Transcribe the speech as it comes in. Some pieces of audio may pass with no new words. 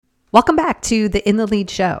Welcome back to the In the Lead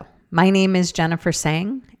Show. My name is Jennifer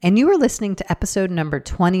Sang, and you are listening to episode number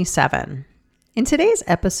 27. In today's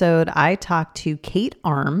episode, I talked to Kate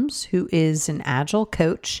Arms, who is an Agile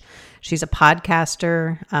coach. She's a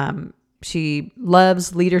podcaster. She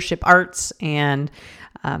loves leadership arts and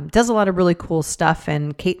does a lot of really cool stuff.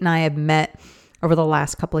 And Kate and I have met over the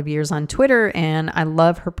last couple of years on Twitter, and I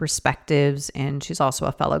love her perspectives, and she's also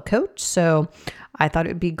a fellow coach. So I thought it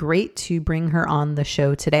would be great to bring her on the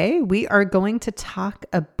show today. We are going to talk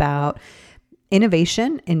about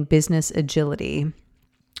innovation and business agility.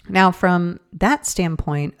 Now, from that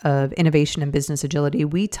standpoint of innovation and business agility,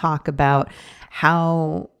 we talk about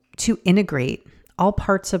how to integrate all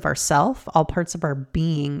parts of ourself, all parts of our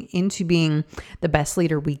being into being the best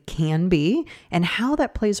leader we can be, and how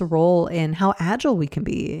that plays a role in how agile we can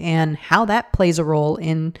be, and how that plays a role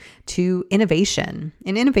into innovation.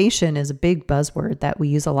 And innovation is a big buzzword that we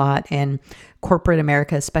use a lot in corporate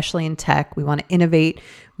America, especially in tech. We want to innovate,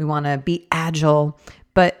 we want to be agile,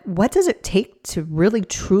 but what does it take to really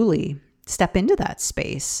truly step into that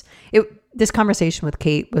space? This conversation with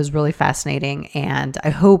Kate was really fascinating, and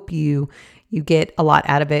I hope you get a lot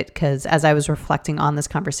out of it, because as I was reflecting on this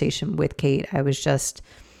conversation with Kate, I was just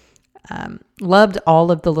loved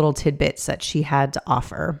all of the little tidbits that she had to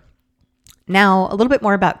offer. Now, a little bit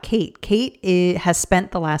more about Kate. Kate has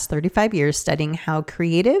spent the last 35 years studying how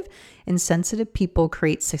creative and sensitive people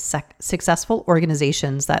create successful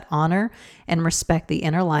organizations that honor and respect the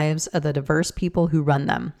inner lives of the diverse people who run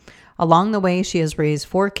them. Along the way, she has raised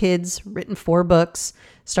 4 kids, written 4 books,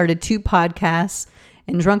 started 2 podcasts,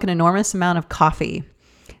 and drunk an enormous amount of coffee.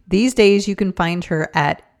 These days, you can find her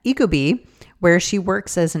at Ecobee, where she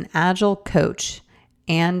works as an agile coach,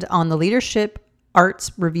 and on the Leadership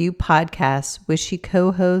Arts Review podcast, which she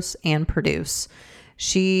co-hosts and produces.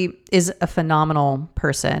 She is a phenomenal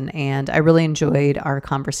person, and I really enjoyed our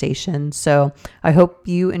conversation. So I hope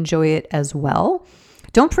you enjoy it as well.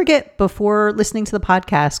 Don't forget, before listening to the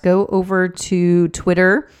podcast, go over to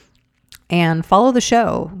Twitter and follow the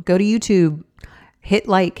show. Go to YouTube. Hit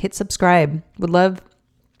like, hit subscribe. Would love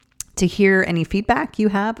to hear any feedback you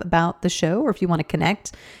have about the show, or if you want to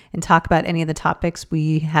connect and talk about any of the topics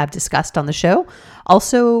we have discussed on the show.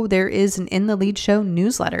 Also, there is an In the Lead Show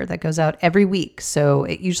newsletter that goes out every week. So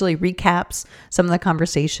it usually recaps some of the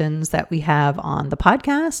conversations that we have on the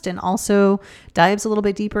podcast, and also dives a little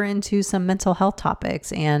bit deeper into some mental health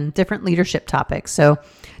topics and different leadership topics. So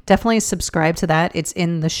definitely subscribe to that. It's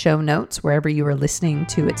in the show notes wherever you are listening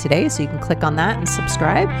to it today. So you can click on that and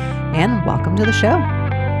subscribe, and welcome to the show.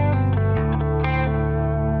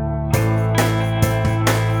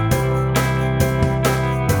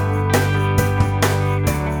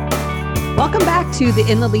 Welcome back to the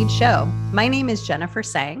In the Lead Show. My name is Jennifer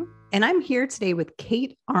Sang, and I'm here today with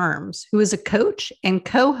Kate Arms, who is a coach and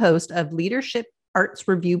co-host of Leadership Arts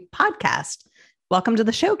Review podcast. Welcome to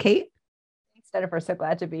the show, Kate. Thanks, Jennifer. So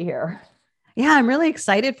glad to be here. Yeah, I'm really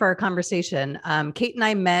excited for our conversation. Kate and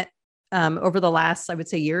I met over the last, I would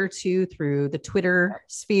say, year or two through the Twitter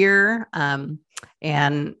sphere,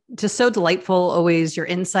 and just so delightful. Always your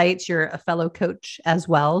insights. You're a fellow coach as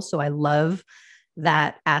well, so I love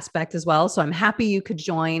that aspect as well. So I'm happy you could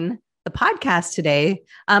join the podcast today.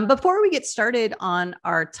 Before we get started on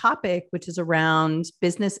our topic, which is around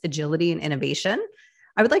business agility and innovation,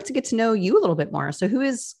 I would like to get to know you a little bit more. So who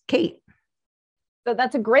is Kate? So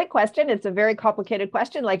that's a great question. It's a very complicated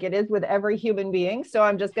question, like it is with every human being. So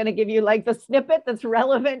I'm just going to give you like the snippet that's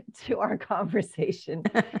relevant to our conversation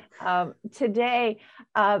today.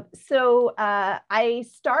 I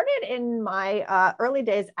started in my early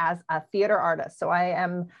days as a theater artist. So I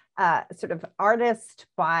am sort of artist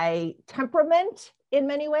by temperament in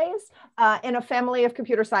many ways, in a family of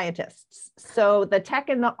computer scientists. So the tech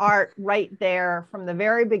and the art right there from the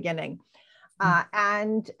very beginning.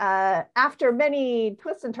 After many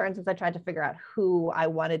twists and turns, as I tried to figure out who I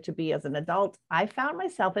wanted to be as an adult, I found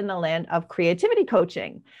myself in the land of creativity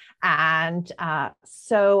coaching.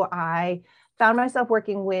 So I found myself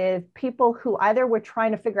working with people who either were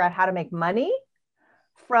trying to figure out how to make money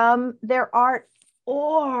from their art,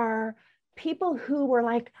 or people who were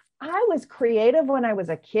like, I was creative when I was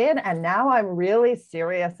a kid, and now I'm really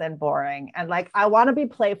serious and boring. And like, I want to be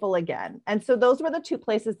playful again. And so those were the 2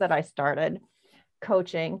 places that I started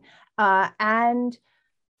coaching. And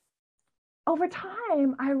over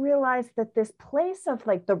time, I realized that this place of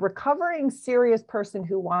like the recovering serious person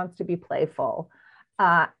who wants to be playful,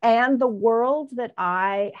 and the world that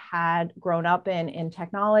I had grown up in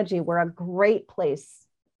technology, were a great place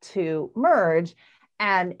to merge.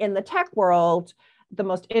 And in the tech world, the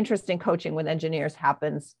most interesting coaching with engineers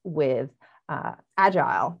happens with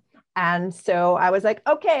Agile. And so I was like,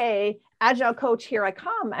 okay, agile coach, here I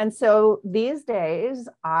come. And so these days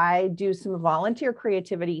I do some volunteer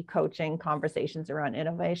creativity coaching conversations around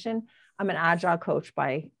innovation. I'm an agile coach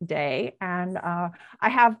by day, and I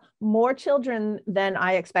have more children than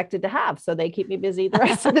I expected to have. So they keep me busy the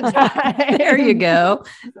rest of the time. There you go.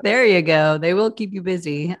 There you go. They will keep you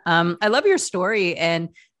busy. I love your story and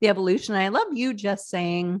the evolution. I love you just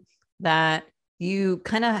saying that you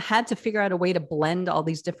kind of had to figure out a way to blend all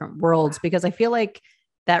these different worlds, because I feel like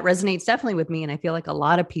that resonates definitely with me. And I feel like a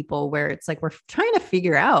lot of people, where it's like, we're trying to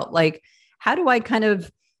figure out, like, how do I kind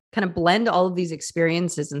of blend all of these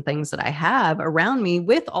experiences and things that I have around me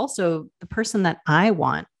with also the person that I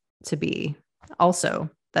want to be also.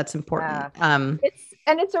 That's important. Yeah.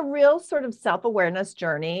 It's a real sort of self-awareness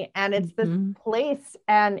journey, and it's this place,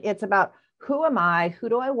 and it's about, who am I? Who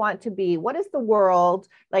do I want to be? What is the world?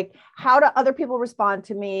 Like, how do other people respond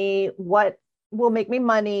to me? What will make me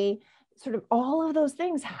money? Sort of all of those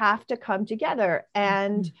things have to come together.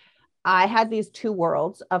 And I had these two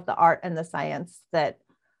worlds of the art and the science that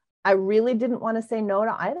I really didn't want to say no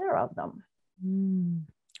to either of them.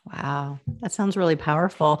 Wow. That sounds really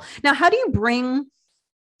powerful. Now, how do you bring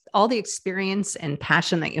all the experience and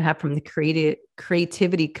passion that you have from the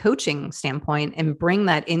creativity coaching standpoint and bring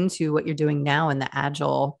that into what you're doing now in the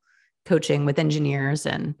agile coaching with engineers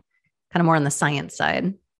and kind of more on the science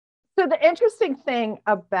side? So the interesting thing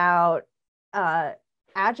about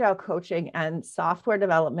agile coaching and software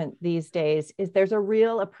development these days is there's a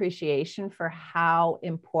real appreciation for how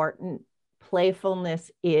important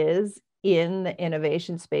playfulness is in the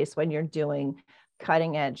innovation space when you're doing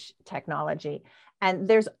cutting edge technology. And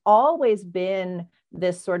there's always been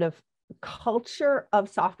this sort of culture of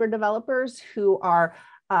software developers who are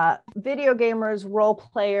video gamers, role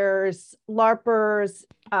players, LARPers,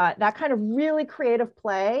 that kind of really creative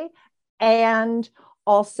play. And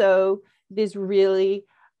also this really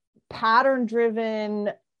pattern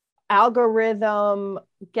driven algorithm,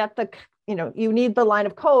 you need the line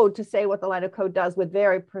of code to say what the line of code does with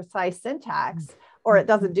very precise syntax, or it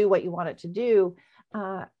doesn't do what you want it to do.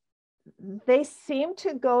 They seem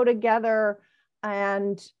to go together,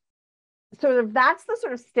 and sort of that's the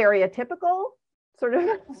sort of stereotypical sort of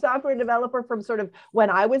software developer from sort of when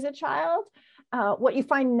I was a child. What you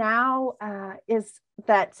find now is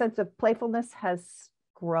that sense of playfulness has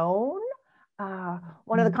grown.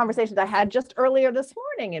 One of the conversations I had just earlier this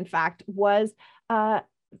morning, in fact, was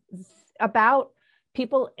about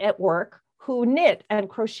people at work who knit and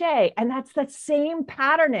crochet. And that's that same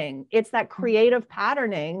patterning. It's that creative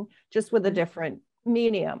patterning, just with a different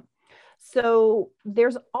medium. So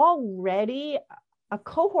there's already a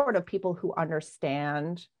cohort of people who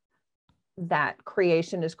understand that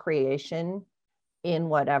creation is creation in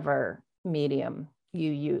whatever medium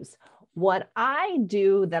you use. What I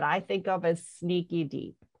do that I think of as sneaky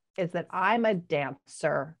deep is that I'm a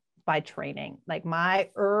dancer by training. Like, my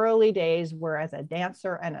early days were as a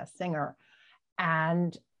dancer and a singer.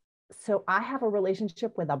 And so I have a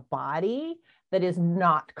relationship with a body that is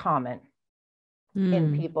not common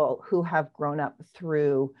in people who have grown up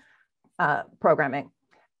through programming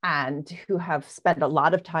and who have spent a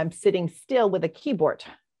lot of time sitting still with a keyboard.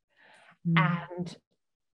 And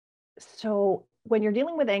so when you're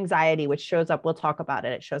dealing with anxiety, which shows up, we'll talk about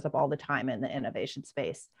it, it shows up all the time in the innovation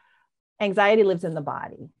space. Anxiety lives in the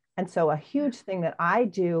body. And so a huge thing that I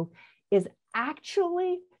do is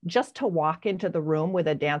actually just to walk into the room with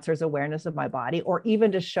a dancer's awareness of my body, or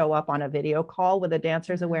even to show up on a video call with a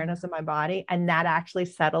dancer's awareness of my body. And that actually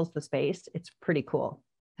settles the space. It's pretty cool.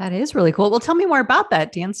 That is really cool. Well, tell me more about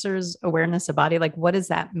that dancer's awareness of body. Like, what does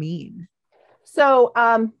that mean? So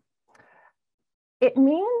it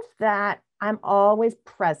means that I'm always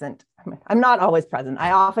present. I'm not always present.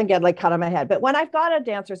 I often get like cut on my head, but when I've got a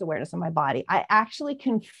dancer's awareness of my body, I actually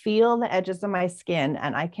can feel the edges of my skin,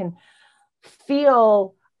 and I can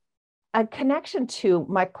feel a connection to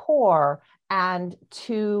my core and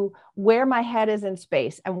to where my head is in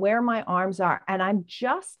space and where my arms are. And I'm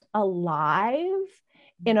just alive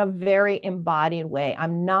in a very embodied way.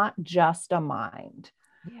 I'm not just a mind.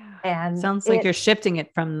 Yeah. And sounds like you're shifting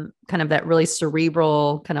it from kind of that really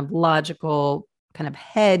cerebral, kind of logical, kind of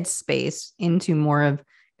head space into more of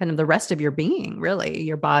kind of the rest of your being, really,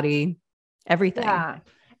 your body, everything. Yeah.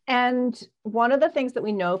 And one of the things that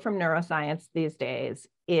we know from neuroscience these days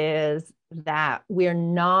is that we're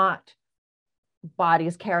not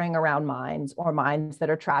bodies carrying around minds, or minds that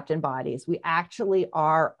are trapped in bodies. We actually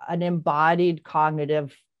are an embodied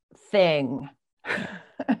cognitive thing.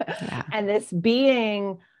 Yeah. And this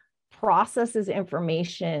being processes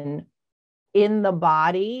information in the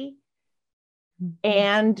body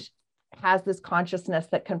and has this consciousness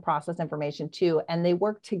that can process information too. And they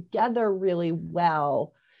work together really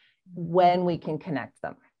well when we can connect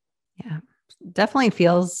them. Yeah, definitely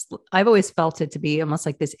feels, I've always felt it to be almost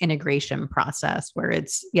like this integration process where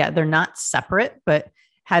it's, they're not separate, but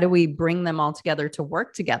how do we bring them all together to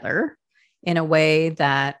work together in a way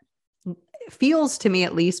that feels to me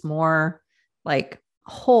at least more like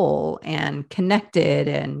whole and connected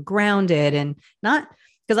and grounded, and not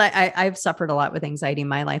because I've suffered a lot with anxiety in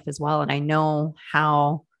my life as well. And I know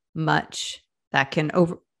how much that can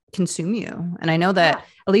consume you. And I know that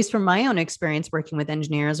at least from my own experience working with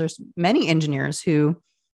engineers, there's many engineers who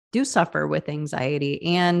do suffer with anxiety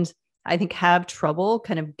and I think have trouble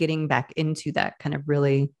kind of getting back into that kind of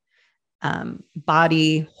really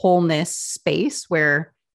body wholeness space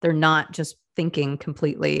where they're not just thinking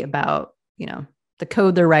completely about, the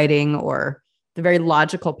code they're writing or the very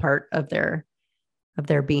logical part of their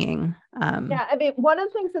being. I mean, one of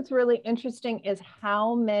the things that's really interesting is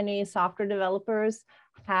how many software developers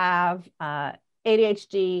have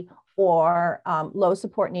ADHD or low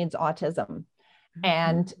support needs autism.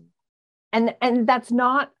 And that's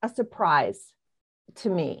not a surprise to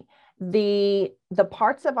me. The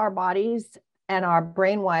parts of our bodies and our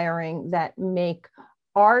brain wiring that make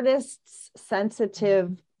artists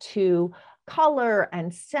sensitive to color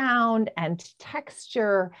and sound and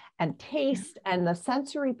texture and taste and the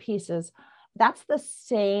sensory pieces, that's the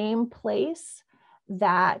same place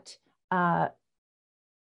that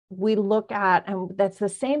we look at, and that's the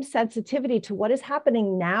same sensitivity to what is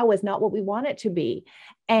happening now is not what we want it to be.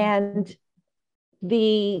 And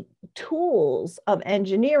the tools of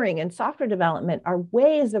engineering and software development are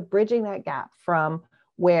ways of bridging that gap from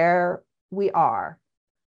where we are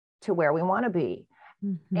to where we want to be.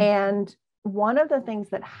 Mm-hmm. And one of the things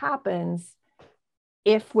that happens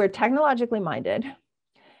if we're technologically minded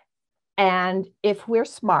and if we're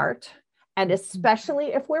smart, and especially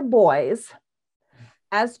if we're boys,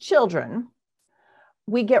 as children,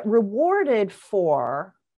 we get rewarded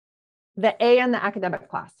for the A in the academic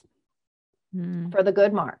class, for the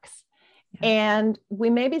good marks. Yeah. And we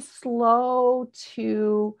may be slow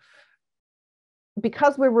to,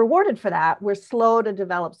 because we're rewarded for that, we're slow to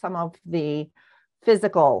develop some of the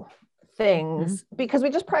physical things because we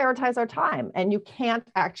just prioritize our time, and you can't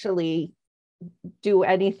actually do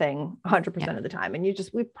anything 100% of the time. And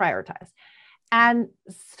we prioritize. And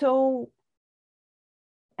so,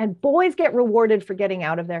 and boys get rewarded for getting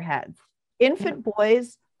out of their heads. Infant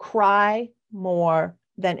boys cry more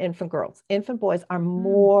than infant girls. Infant boys are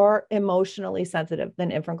more emotionally sensitive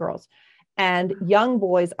than infant girls. And young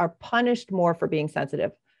boys are punished more for being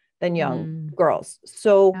sensitive than young girls.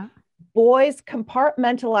 So boys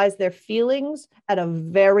compartmentalize their feelings at a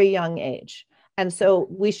very young age. And so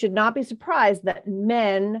we should not be surprised that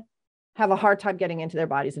men have a hard time getting into their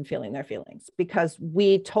bodies and feeling their feelings, because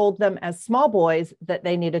we told them as small boys that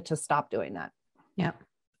they needed to stop doing that. Yeah.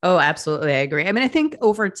 Oh, absolutely. I agree. I mean, I think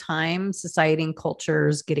over time, society and culture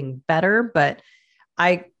is getting better, but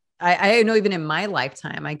I know even in my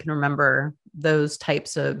lifetime, I can remember those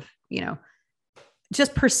types of,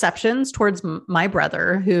 just perceptions towards my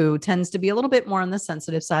brother, who tends to be a little bit more on the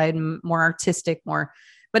sensitive side, more artistic,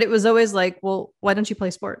 but it was always like, well, why don't you play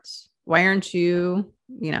sports? Why aren't you,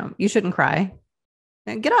 you shouldn't cry.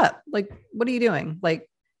 Get up. Like, what are you doing? Like,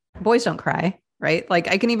 boys don't cry, right? Like,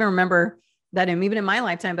 I can even remember that even in my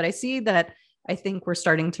lifetime, but I see that I think we're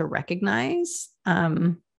starting to recognize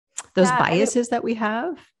those biases that we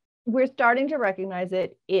have. We're starting to recognize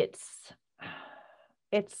it. It's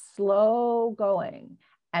slow going,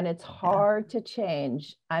 and it's hard to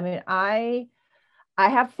change. I mean, I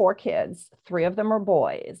have 4 kids, 3 of them are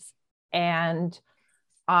boys. And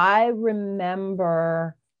I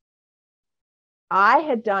remember I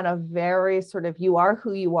had done a very sort of, you are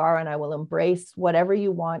who you are, and I will embrace whatever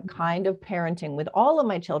you want kind of parenting with all of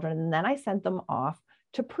my children. And then I sent them off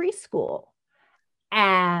to preschool.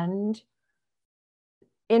 And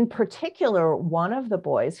in particular, one of the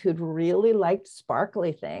boys who'd really liked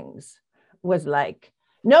sparkly things was like,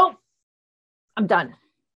 nope, I'm done.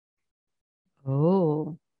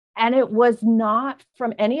 Oh. And it was not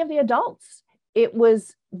from any of the adults. It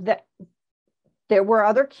was that there were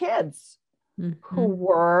other kids who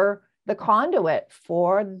were the conduit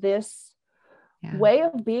for this way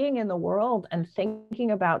of being in the world and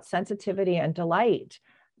thinking about sensitivity and delight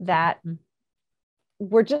that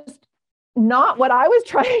were just not what I was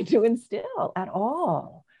trying to instill at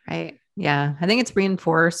all. Right. Yeah. I think it's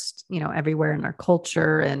reinforced, everywhere in our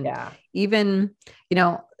culture. And even,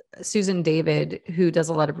 Susan David, who does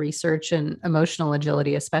a lot of research in emotional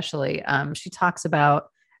agility, especially, she talks about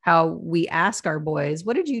how we ask our boys,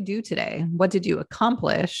 what did you do today? What did you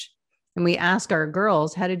accomplish? and we ask our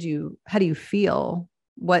girls, how do you feel?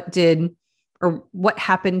 What did, or what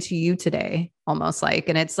happened to you today? Almost like,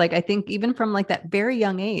 and it's like, I think even from like that very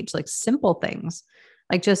young age, like simple things,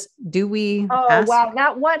 like just, do we Oh, ask? wow.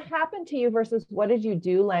 Now, what happened to you versus what did you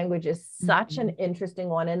do? Language is such an Mhm. interesting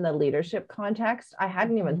one in the leadership context. I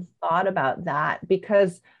hadn't even Mhm. thought about that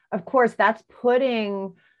because, of course, that's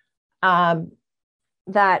putting um,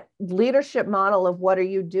 that leadership model of what are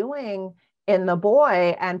you doing in the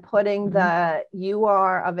boy and putting Mhm. the you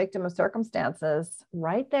are a victim of circumstances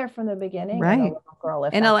right there from the beginning in a Right. little girl,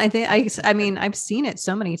 if And that's I think I mean, I've seen it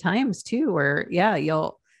so many times too, where yeah,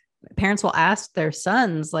 parents will ask their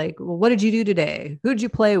sons like, well, what did you do today? Who did you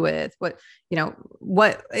play with? What,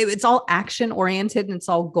 it's all action oriented and it's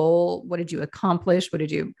all goal. What did you accomplish? What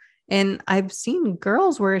did you, and I've seen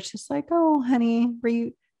girls where it's just like, oh honey, were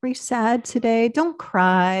you sad today? Don't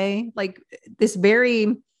cry. Like this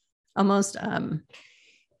very almost kind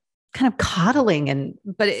of coddling, and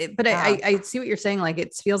but yeah. I see what you're saying. Like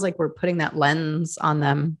it feels like we're putting that lens on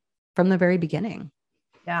them from the very beginning.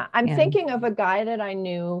 Yeah, I'm And thinking of a guy that I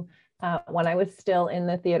knew when I was still in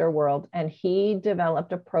the theater world, and he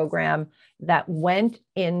developed a program that went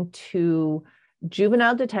into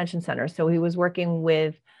juvenile detention centers. So he was working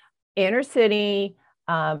with inner city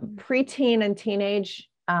preteen and teenage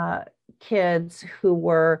kids who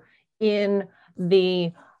were in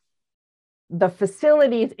the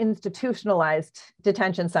facilities institutionalized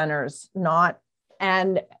detention centers, not,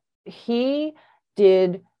 and he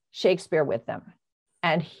did Shakespeare with them.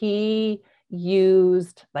 And he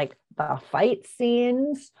used like the fight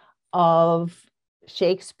scenes of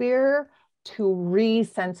Shakespeare to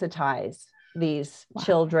resensitize these wow.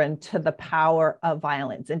 children to the power of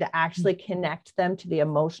violence and to actually connect them to the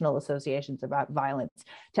emotional associations about violence,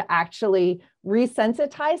 to actually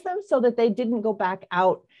resensitize them so that they didn't go back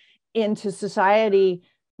out into society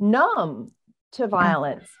numb to Yeah.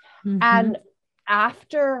 violence. Mm-hmm. And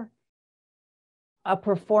after a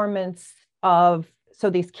performance of, so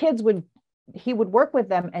these kids would, he would work with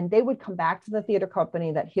them and they would come back to the theater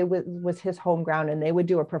company that he was his home ground, and they would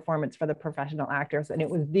do a performance for the professional actors. And it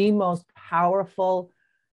was the most powerful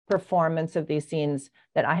performance of these scenes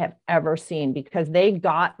that I have ever seen, because they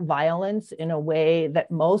got violence in a way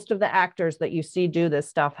that most of the actors that you see do this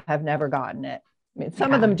stuff have never gotten it. I mean,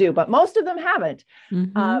 some of Yeah. them do, but most of them haven't.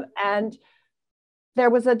 Mm-hmm. And there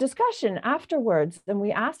was a discussion afterwards, and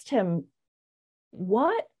we asked him,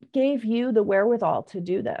 what gave you the wherewithal to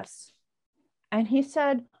do this? And he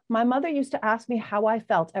said, my mother used to ask me how I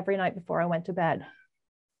felt every night before I went to bed.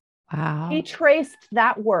 He Wow. traced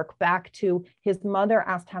that work back to his mother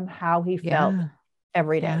asked him how he felt Yeah.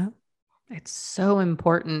 every day. Yeah. It's so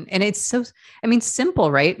important. And it's so, I mean, simple,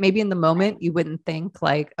 right? Maybe in the moment you wouldn't think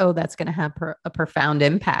like, oh, that's going to have a profound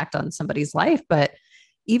impact on somebody's life. But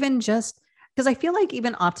even just because I feel like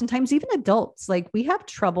even oftentimes, even adults, like we have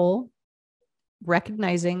trouble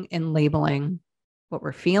recognizing and labeling what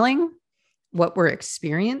we're feeling, what we're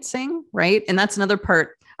experiencing, right? And that's another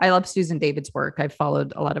part. I love Susan David's work. I've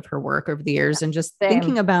followed a lot of her work over the years and just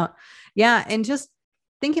thinking Same. about, yeah, and just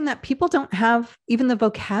thinking that people don't have even the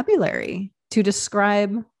vocabulary to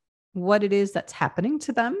describe what it is that's happening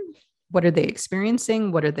to them. What are they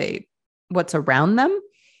experiencing? What's around them?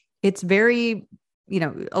 It's very,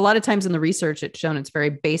 a lot of times in the research, it's shown it's very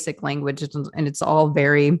basic language and it's all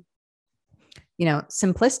very,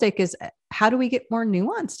 simplistic. Is how do we get more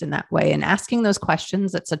nuanced in that way? And asking those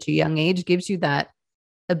questions at such a young age gives you that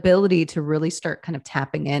ability to really start kind of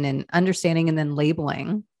tapping in and understanding and then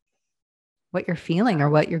labeling what you're feeling or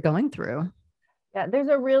what you're going through. Yeah, there's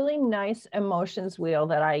a really nice emotions wheel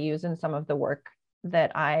that I use in some of the work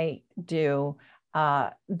that I do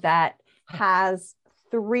that has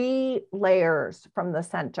 3 layers from the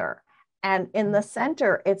center. And in the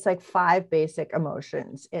center, it's like 5 basic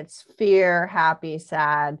emotions. It's fear, happy,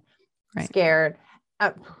 sad, Right. scared,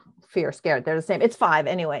 fear, scared. They're the same. It's 5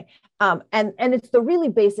 anyway. And it's the really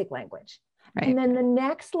basic language. Right. And then the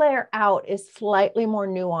next layer out is slightly more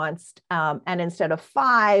nuanced. And instead of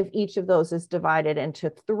 5, each of those is divided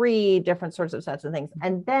into 3 different sorts of sets of things.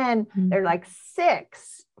 And then they're like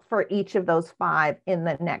 6 for each of those 5 in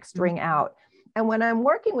the next ring out. And when I'm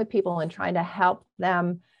working with people and trying to help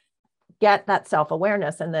them get that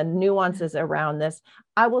self-awareness and the nuances around this,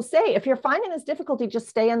 I will say, if you're finding this difficulty, just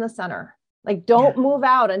stay in the center. Like, don't move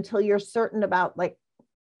out until you're certain about, like,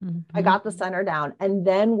 I got the center down, and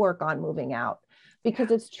then work on moving out,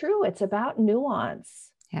 because it's true. It's about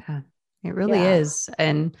nuance. Yeah, it really is.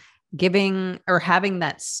 And giving or having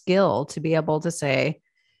that skill to be able to say,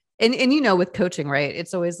 and with coaching, right?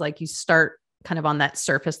 It's always like you start kind of on that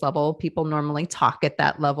surface level. People normally talk at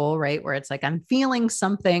that level, right? Where it's like, I'm feeling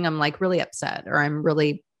something, I'm like really upset, or I'm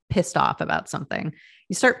really pissed off about something.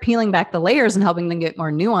 You start peeling back the layers and helping them get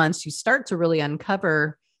more nuanced. You start to really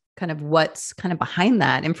uncover kind of what's kind of behind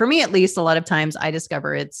that. And for me, at least, a lot of times I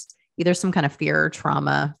discover it's either some kind of fear or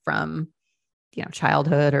trauma from,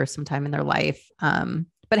 childhood or sometime in their life.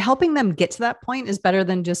 But helping them get to that point is better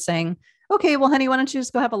than just saying, okay, well, honey, why don't you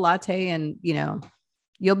just go have a latte and,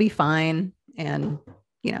 you'll be fine. And,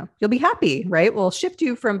 you'll be happy, right? We'll shift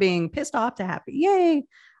you from being pissed off to happy. Yay.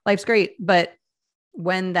 Life's great. But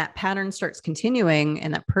when that pattern starts continuing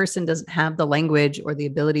and that person doesn't have the language or the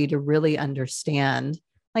ability to really understand,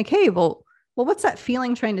 like, hey, well, what's that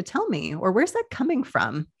feeling trying to tell me? Or where's that coming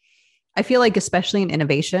from? I feel like, especially in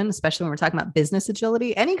innovation, especially when we're talking about business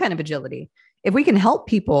agility, any kind of agility, if we can help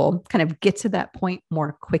people kind of get to that point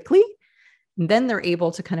more quickly, then they're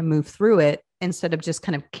able to kind of move through it instead of just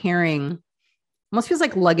kind of carrying. Almost feels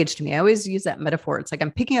like luggage to me. I always use that metaphor. It's like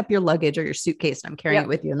I'm picking up your luggage or your suitcase and I'm carrying it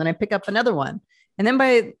with you. And then I pick up another one. And then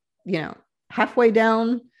by, halfway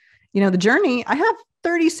down, the journey, I have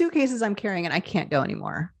 30 suitcases I'm carrying and I can't go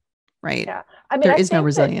anymore. Right. Yeah. I mean, there is no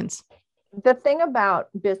resilience. The thing about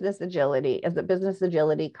business agility is that business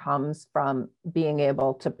agility comes from being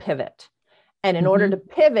able to pivot. And in order to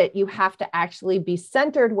pivot, you have to actually be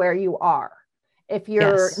centered where you are. If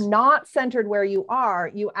you're not centered where you are,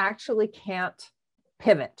 you actually can't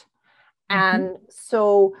pivot. And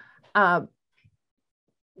so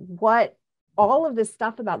what all of this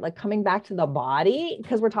stuff about like coming back to the body,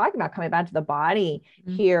 because we're talking about coming back to the body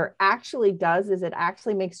here, actually does is it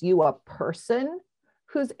actually makes you a person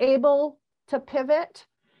who's able to pivot.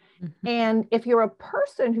 And if you're a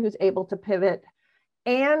person who's able to pivot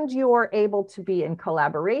and you're able to be in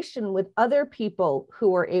collaboration with other people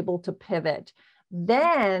who are able to pivot,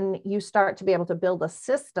 then you start to be able to build a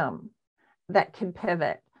system that can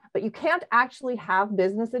pivot. But you can't actually have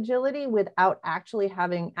business agility without actually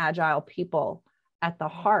having agile people at the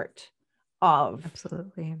heart of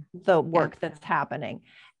the work that's happening.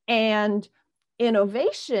 And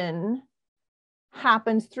innovation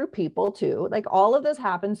happens through people too. Like all of this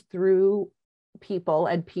happens through people,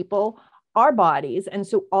 and people are bodies. And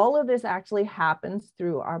so all of this actually happens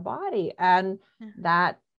through our body. And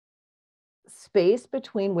that space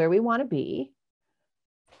between where we want to be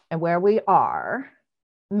and where we are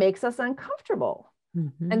makes us uncomfortable.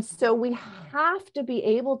 And so we have to be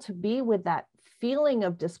able to be with that feeling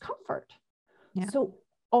of discomfort. So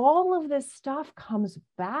all of this stuff comes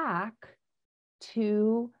back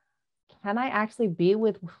to, can I actually be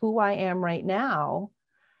with who I am right now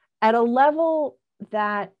at a level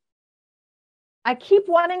that I keep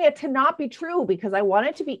wanting it to not be true, because I want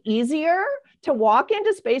it to be easier to walk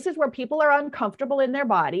into spaces where people are uncomfortable in their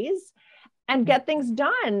bodies and get things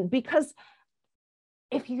done. Because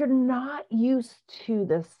if you're not used to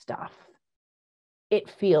this stuff, it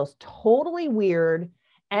feels totally weird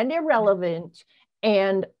and irrelevant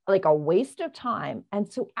and like a waste of time.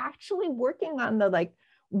 And so actually working on the like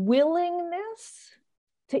willingness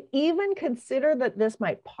to even consider that this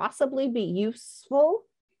might possibly be useful,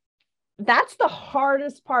 that's the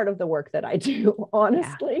hardest part of the work that I do,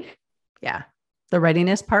 honestly. Yeah. The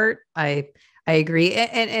readiness part, I agree.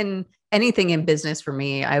 And anything in business for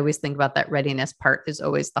me, I always think about that readiness part is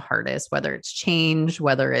always the hardest, whether it's change,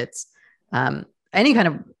 whether it's any kind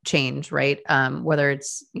of change, right? Whether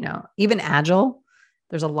it's, even agile,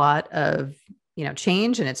 there's a lot of,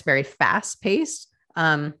 change and it's very fast paced.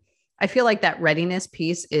 I feel like that readiness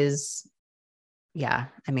piece is,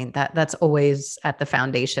 that's always at the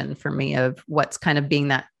foundation for me of what's kind of being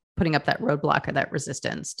that, putting up that roadblock or that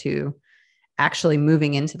resistance to actually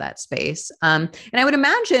moving into that space. And I would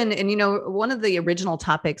imagine, and, one of the original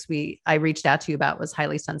topics I reached out to you about was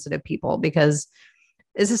highly sensitive people, because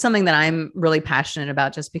this is something that I'm really passionate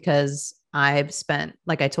about, just because I've spent,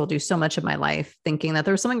 like I told you, so much of my life thinking that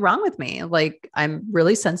there was something wrong with me. Like I'm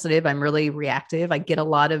really sensitive. I'm really reactive. I get a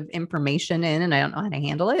lot of information in and I don't know how to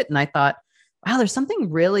handle it. And I thought, wow, there's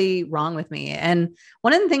something really wrong with me. And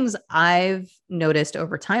one of the things I've noticed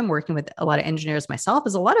over time working with a lot of engineers myself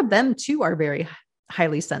is a lot of them too are very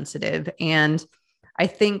highly sensitive. And I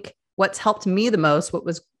think what's helped me the most, what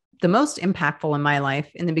was the most impactful in my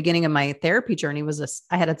life in the beginning of my therapy journey was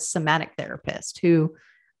I had a somatic therapist who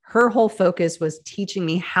her whole focus was teaching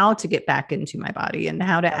me how to get back into my body and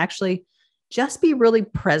how to actually just be really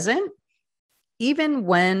present, even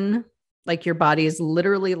when like your body is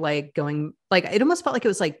literally like going, like, it almost felt like it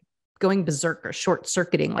was like going berserk or short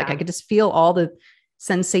circuiting. Like I could just feel all the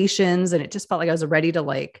sensations and it just felt like I was ready to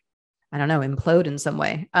like, I don't know, implode in some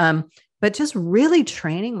way. But just really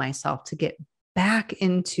training myself to get back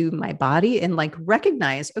into my body and like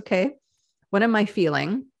recognize, okay, what am I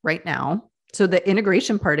feeling right now? So the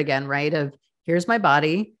integration part again, right? Of here's my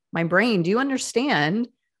body, my brain. Do you understand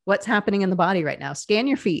what's happening in the body right now? Scan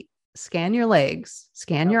your feet, scan your legs,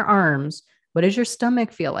 scan your arms. What does your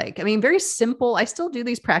stomach feel like? I mean, very simple. I still do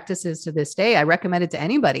these practices to this day. I recommend it to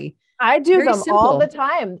anybody. I do Very them all the simple.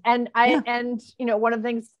 time. And one of the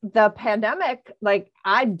things, the pandemic, like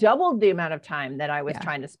I doubled the amount of time that I was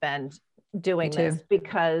trying to spend doing this,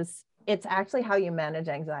 because it's actually how you manage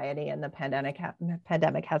anxiety, and the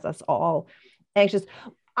pandemic has us all anxious.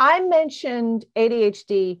 I mentioned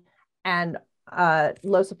ADHD and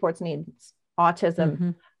low support needs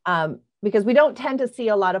autism, because we don't tend to see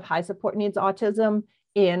a lot of high support needs autism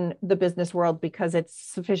in the business world because it's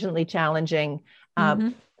sufficiently challenging.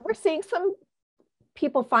 We're seeing some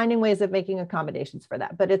people finding ways of making accommodations for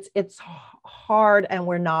that, but it's hard, and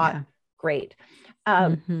we're not great.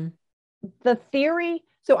 The theory,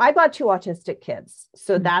 so I've got 2 autistic kids,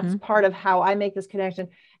 so that's part of how I make this connection.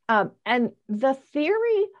 And the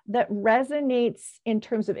theory that resonates in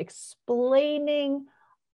terms of explaining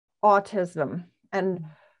autism, and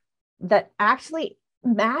that actually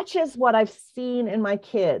matches what I've seen in my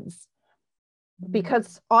kids,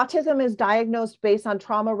 because autism is diagnosed based on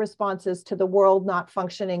trauma responses to the world not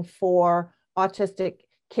functioning for autistic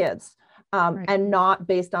kids, and not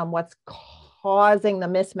based on what's causing the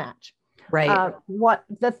mismatch. Right. What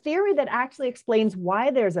the theory that actually explains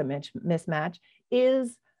why there's a mismatch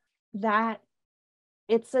is that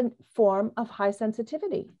it's a form of high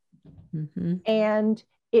sensitivity, and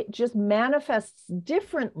it just manifests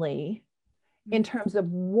differently in terms of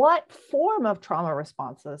what form of trauma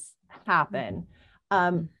responses happen.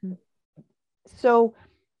 So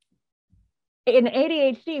in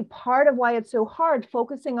ADHD, part of why it's so hard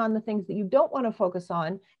focusing on the things that you don't want to focus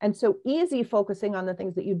on, and so easy focusing on the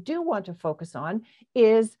things that you do want to focus on,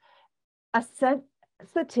 is a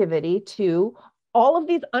sensitivity to all of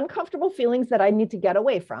these uncomfortable feelings that I need to get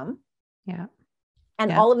away from.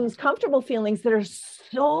 And all of these comfortable feelings that are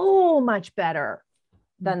so much better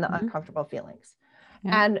than the uncomfortable feelings.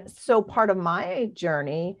 And so part of my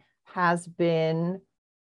journey has been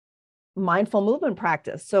mindful movement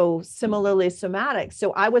practice. So similarly, somatic.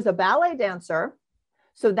 So I was a ballet dancer.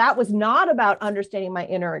 So that was not about understanding my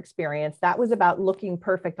inner experience. That was about looking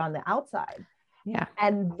perfect on the outside.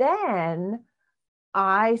 And then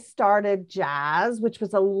I started jazz, which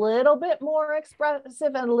was a little bit more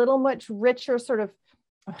expressive and a little much richer, sort of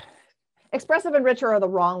expressive and richer are the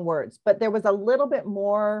wrong words, but there was a little bit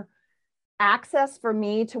more access for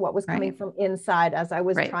me to what was coming from inside as I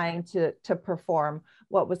was trying to perform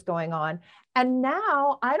what was going on. And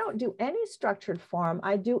now I don't do any structured form.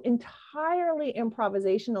 I do entirely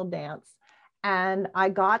improvisational dance. And I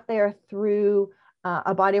got there through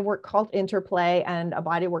a body of work called Interplay, and a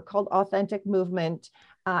body of work called Authentic Movement,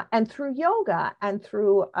 and through yoga, and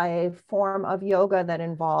through a form of yoga that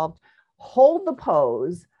involved hold the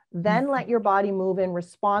pose, then let your body move in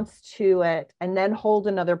response to it, and then hold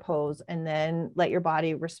another pose, and then let your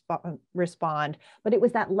body respond. But it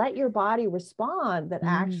was that let your body respond that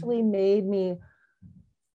actually made me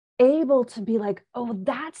able to be like, oh,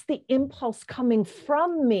 that's the impulse coming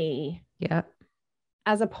from me.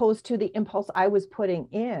 As opposed to the impulse I was putting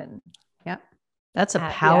in. That's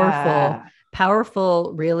a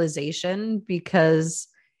powerful realization, because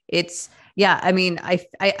it's, I mean,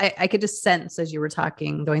 I could just sense as you were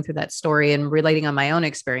talking, going through that story and relating on my own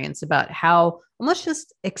experience about how almost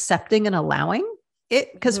just accepting and allowing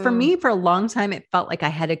it. Because for me, for a long time, it felt like I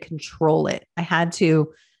had to control it. I had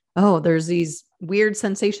to, there's these weird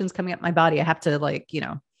sensations coming up my body. I have to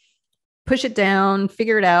push it down,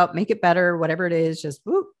 figure it out, make it better, whatever it is, just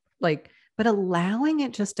but allowing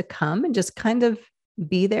it just to come and just kind of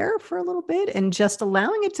be there for a little bit, and just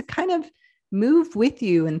allowing it to kind of move with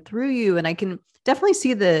you and through you. And I can definitely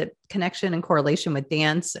see the connection and correlation with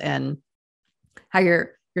dance, and how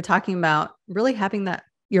you're talking about really having that,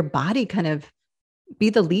 your body kind of be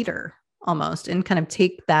the leader almost, and kind of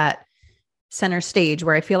take that center stage,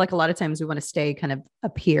 where I feel like a lot of times we want to stay kind of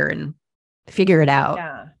up here and figure it out.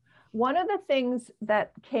 One of the things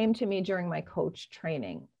that came to me during my coach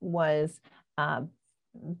training was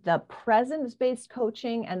the presence-based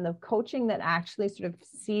coaching, and the coaching that actually sort of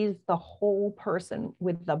sees the whole person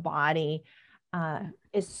with the body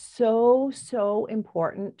is so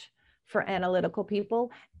important for analytical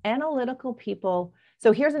people.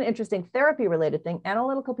 So here's an interesting therapy related thing.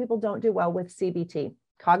 Analytical people don't do well with CBT,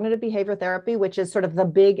 cognitive behavior therapy, which is sort of the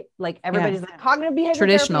big, like everybody's like cognitive behavior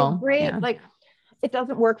traditional therapy is great. Like it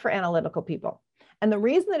doesn't work for analytical people. And the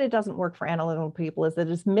reason that it doesn't work for analytical people is that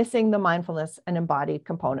it's missing the mindfulness and embodied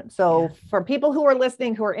component. So for people who are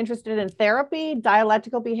listening, who are interested in therapy,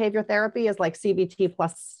 dialectical behavior therapy is like CBT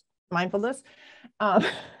plus mindfulness. I'm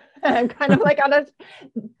kind of like on a,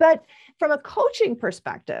 but from a coaching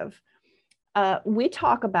perspective, we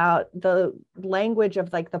talk about the language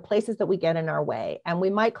of like the places that we get in our way. And we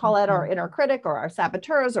might call it our inner critic or our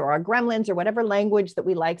saboteurs or our gremlins or whatever language that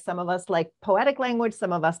we like. Some of us like poetic language,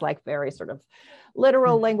 some of us like very sort of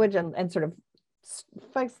literal language and sort of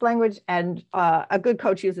fixed language. And a good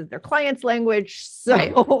coach uses their client's language.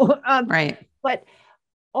 So, right. But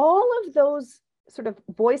all of those sort of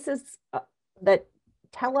voices that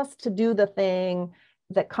tell us to do the thing,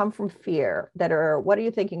 that come from fear, that are, what are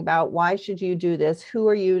you thinking about? Why should you do this? Who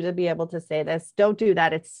are you to be able to say this? Don't do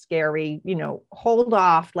that. It's scary. You know, hold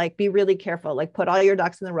off, like be really careful, like put all your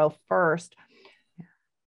ducks in the row first.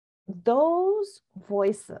 Those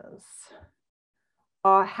voices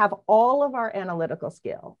have all of our analytical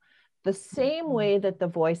skill. The same way that the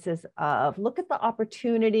voices of, look at the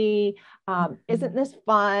opportunity, isn't this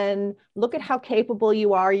fun? Look at how capable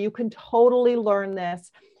you are. You can totally learn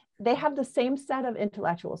this. They have the same set of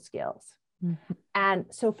intellectual skills. And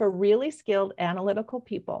so for really skilled analytical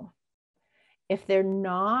people, if they're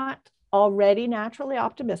not already naturally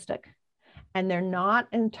optimistic and they're not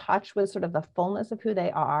in touch with sort of the fullness of who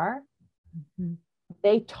they are,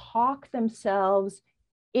 they talk themselves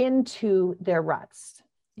into their ruts.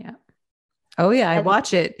 Yeah. Oh yeah. I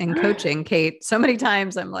watch it in coaching, Kate. So many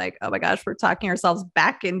times I'm like, oh my gosh, we're talking ourselves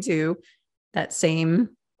back into that same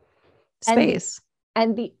space.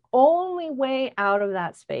 And the only way out of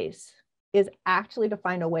that space is actually to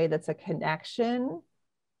find a way that's a connection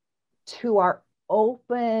to our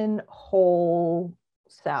open, whole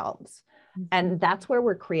selves. And that's where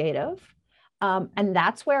we're creative. And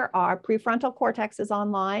that's where our prefrontal cortex is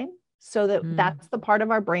online. So that's the part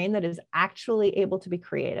of our brain that is actually able to be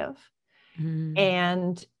creative.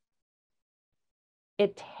 And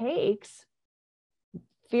it takes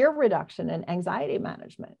fear reduction and anxiety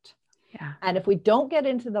management. Yeah. And if we don't get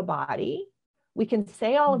into the body, we can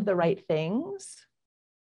say all of the right things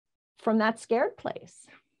from that scared place.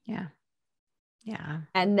 Yeah. Yeah.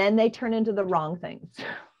 And then they turn into the wrong things.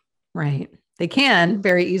 Right. They can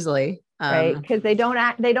very easily. Right. Because they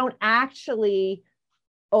don't actually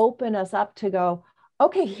open us up to go,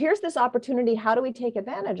 okay, here's this opportunity. How do we take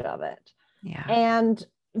advantage of it? Yeah. And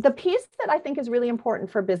the piece that I think is really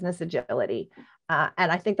important for business agility,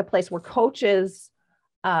 and I think the place where coaches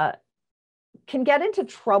can get into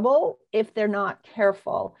trouble if they're not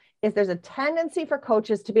careful, is there's a tendency for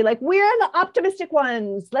coaches to be like, we're the optimistic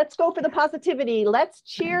ones. Let's go for the positivity. Let's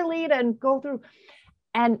cheerlead and go through.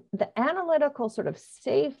 And the analytical sort of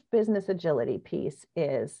safe business agility piece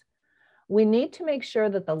is we need to make sure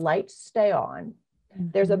that the lights stay on.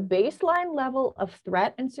 There's a baseline level of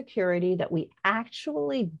threat and security that we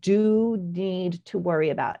actually do need to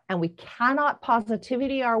worry about. And we cannot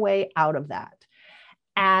positivity our way out of that.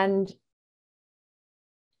 And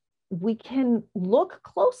we can look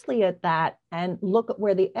closely at that and look at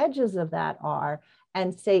where the edges of that are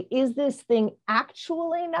and say, is this thing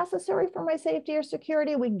actually necessary for my safety or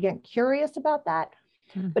security? We can get curious about that.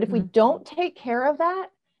 But if we don't take care of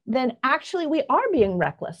that, then actually we are being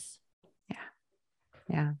reckless.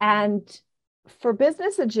 Yeah. And for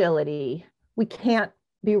business agility, we can't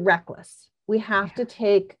be reckless. We have to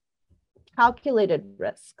take calculated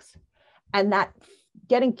risks. And that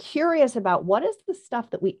getting curious about what is the stuff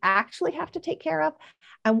that we actually have to take care of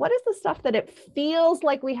and what is the stuff that it feels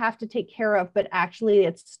like we have to take care of, but actually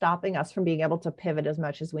it's stopping us from being able to pivot as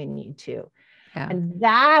much as we need to. Yeah. And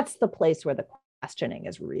that's the place where the questioning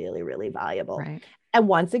is really, really valuable. Right. And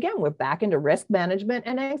once again, we're back into risk management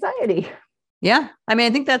and anxiety. Yeah. I mean,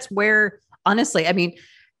 I think that's where, honestly, I mean,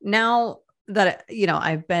 now that,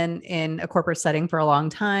 I've been in a corporate setting for a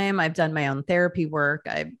long time, I've done my own therapy work.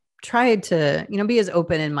 I've tried to, be as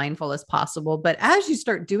open and mindful as possible. But as you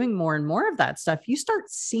start doing more and more of that stuff, you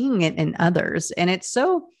start seeing it in others. And it's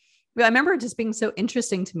so, I remember it just being so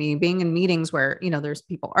interesting to me being in meetings where, there's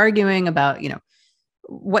people arguing about,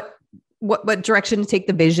 what direction to take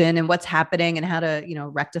the vision and what's happening and how to,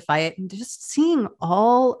 rectify it. And just seeing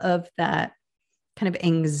all of that kind of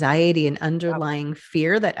anxiety and underlying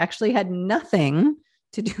fear that actually had nothing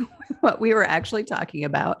to do with what we were actually talking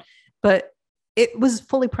about, but it was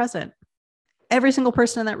fully present. Every single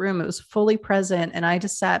person in that room, it was fully present. And I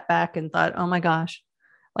just sat back and thought, oh my gosh,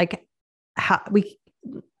 like how we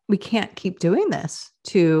can't keep doing this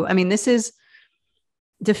this is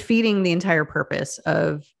defeating the entire purpose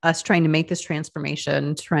of us trying to make this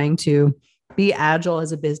transformation, trying to be agile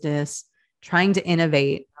as a business, trying to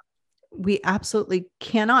innovate. we absolutely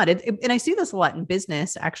cannot. And I see this a lot in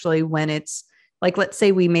business, actually, when it's like, let's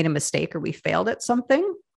say we made a mistake or we failed at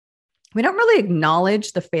something. We don't really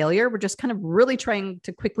acknowledge the failure. We're just kind of really trying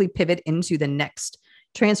to quickly pivot into the next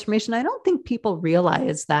transformation. I don't think people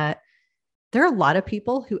realize that there are a lot of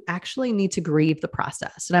people who actually need to grieve the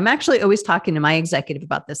process. And I'm actually always talking to my executive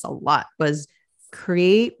about this a lot, was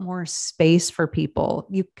create more space for people.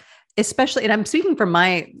 You especially, and I'm speaking from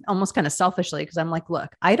my almost kind of selfishly, because I'm like,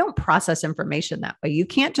 look, I don't process information that way. You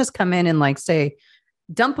can't just come in and like say,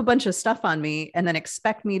 dump a bunch of stuff on me and then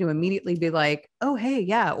expect me to immediately be like, oh, hey,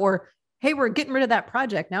 yeah. Or, hey, we're getting rid of that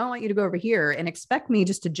project. Now I want you to go over here and expect me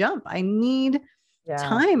just to jump. I need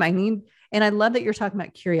time. And I love that you're talking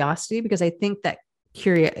about curiosity, because I think that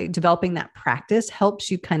developing that practice helps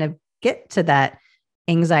you kind of get to that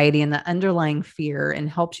anxiety and the underlying fear and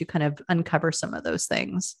helps you kind of uncover some of those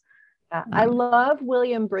things. I love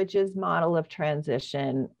William Bridges' model of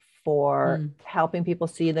transition for helping people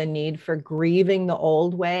see the need for grieving the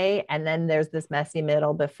old way. And then there's this messy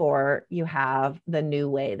middle before you have the new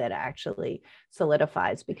way that actually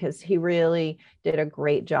solidifies, because he really did a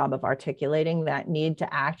great job of articulating that need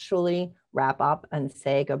to actually wrap up and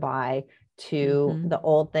say goodbye to the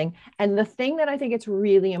old thing. And the thing that I think it's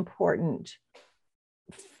really important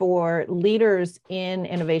for leaders in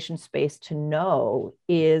innovation space to know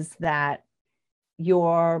is that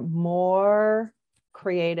your more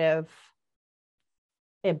creative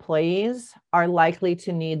employees are likely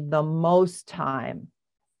to need the most time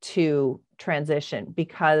to transition,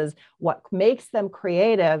 because what makes them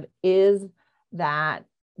creative is that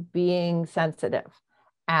being sensitive.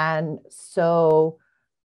 And so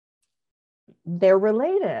they're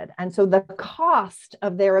related. And so the cost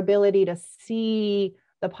of their ability to see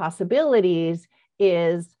the possibilities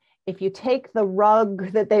is, if you take the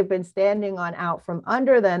rug that they've been standing on out from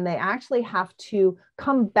under them, they actually have to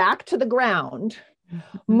come back to the ground,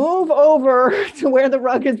 move over to where the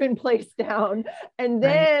rug has been placed down, and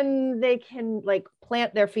then they can like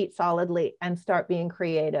plant their feet solidly and start being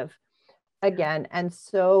creative again. And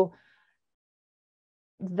so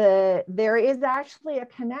there is actually a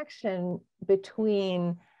connection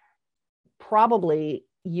between probably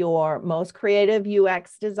your most creative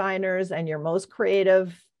UX designers and your most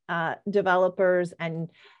creative developers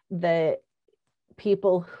and the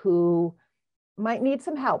people who might need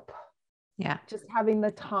some help. Yeah. Just having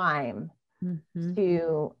the time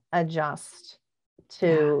to adjust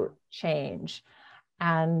to change.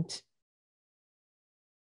 And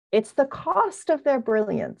it's the cost of their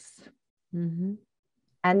brilliance. And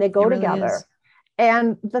they go together.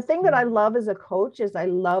 And the thing that I love as a coach is I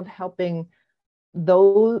love helping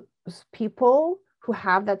those people who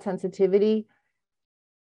have that sensitivity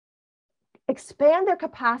expand their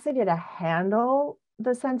capacity to handle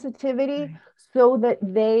the sensitivity so that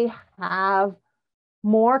they have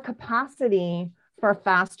more capacity for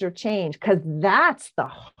faster change. Because that's the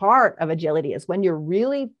heart of agility, is when you're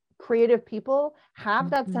really creative people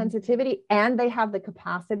have that sensitivity and they have the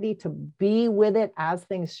capacity to be with it as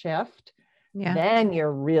things shift, then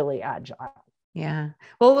you're really agile. Yeah.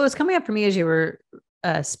 Well, what was coming up for me as you were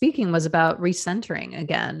speaking was about recentering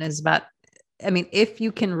again, is about, I mean, if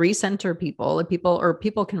you can recenter people, if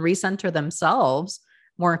people can recenter themselves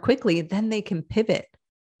more quickly, then they can pivot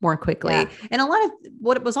more quickly. Yeah. And a lot of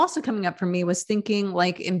what was also coming up for me was thinking,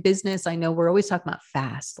 like in business, I know we're always talking about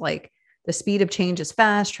fast, like the speed of change is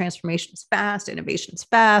fast, transformation is fast, innovation is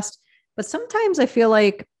fast. But sometimes I feel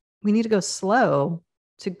like we need to go slow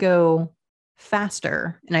to go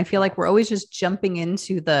faster. And I feel like we're always just jumping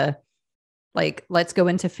into the, like, let's go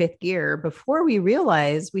into fifth gear before we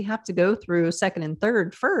realize we have to go through second and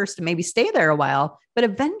third first and maybe stay there a while. But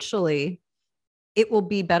eventually it will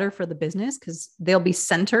be better for the business because they'll be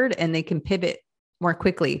centered and they can pivot more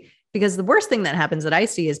quickly. Because the worst thing that happens that I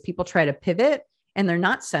see is people try to pivot and they're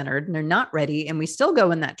not centered and they're not ready. And we still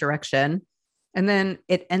go in that direction. And then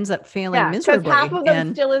it ends up failing miserably. Because half of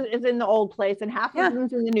them still is in the old place and half of them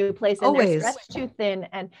is in the new place. And they're stretched too thin.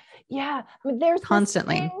 And I mean, there's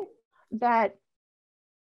constantly this thing that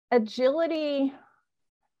agility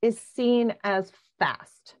is seen as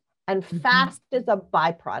fast. And fast is a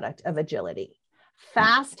byproduct of agility.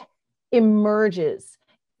 Fast emerges.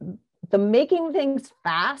 The making things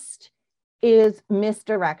fast is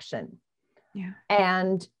misdirection. Yeah.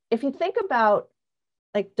 And if you think about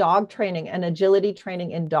like dog training and agility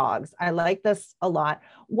training in dogs, I like this a lot.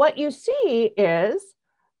 What you see is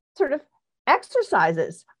sort of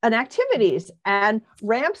exercises and activities and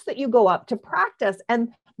ramps that you go up to practice. And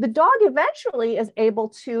the dog eventually is able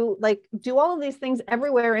to like do all of these things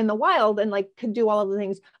everywhere in the wild and like could do all of the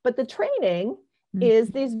things. But the training is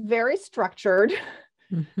these very structured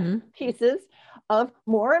pieces of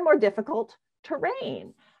more and more difficult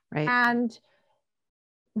terrain. Right. And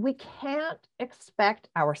we can't expect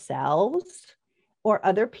ourselves or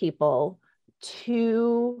other people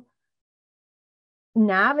to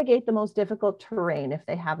navigate the most difficult terrain if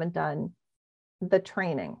they haven't done the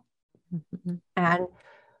training. And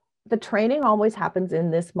the training always happens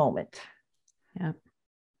in this moment. Yeah.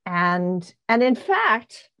 And in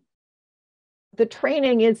fact, the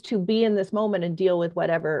training is to be in this moment and deal with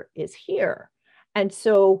whatever is here. And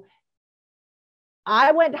so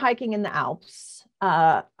I went hiking in the Alps,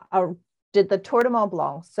 did the Tour de Mont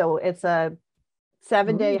Blanc. So it's a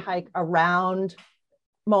 7-day hike around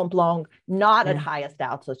Mont Blanc, not at highest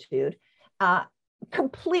altitude,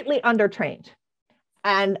 completely undertrained.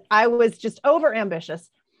 And I was just over ambitious.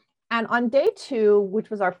 And on day 2, which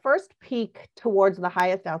was our first peak towards the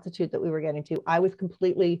highest altitude that we were getting to, I was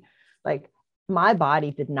completely like, my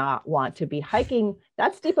body did not want to be hiking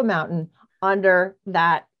that steep a mountain under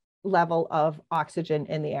that level of oxygen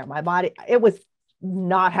in the air. My body, it was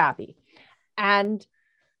not happy. And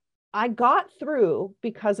I got through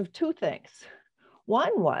because of 2 things.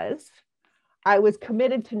 One was I was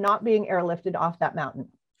committed to not being airlifted off that mountain.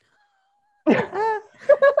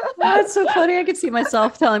 That's so funny. I could see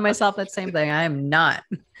myself telling myself that same thing. I am not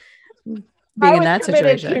being in that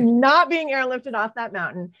situation. To not being airlifted off that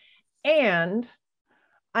mountain. And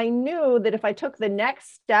I knew that if I took the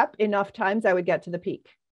next step enough times, I would get to the peak.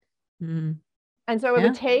 And so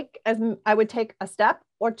I would take a step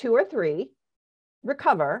or 2 or 3,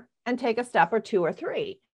 recover, and take a step or 2 or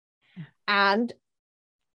 3. And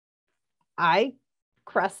I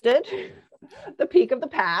crested the peak of the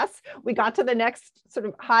pass. We got to the next sort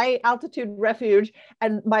of high altitude refuge,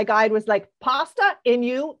 and my guide was like, "Pasta in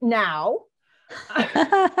you now."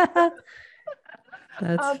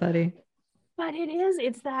 That's funny. But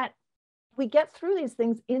it's that we get through these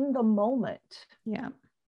things in the moment. Yeah.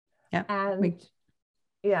 Yeah. And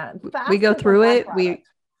we go through it.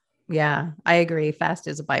 I agree. Fast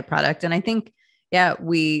is a byproduct. And I think,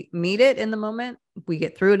 we meet it in the moment. We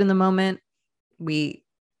get through it in the moment. We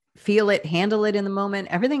feel it, handle it in the moment.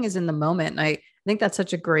 Everything is in the moment. And I think that's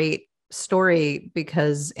such a great story,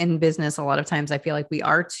 because in business, a lot of times I feel like we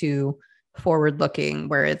are too forward looking,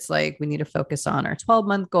 where it's like, we need to focus on our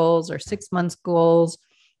 12-month goals or 6 months goals.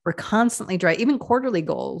 We're constantly even quarterly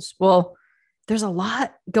goals. Well, there's a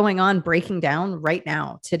lot going on breaking down right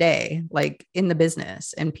now today, like in the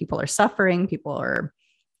business, and people are suffering. People are,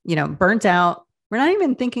 burnt out. We're not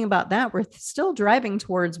even thinking about that. We're still driving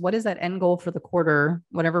towards what is that end goal for the quarter,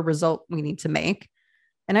 whatever result we need to make.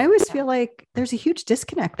 And I always feel like there's a huge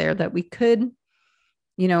disconnect there that we could,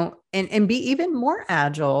 and be even more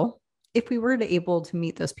agile if we were able to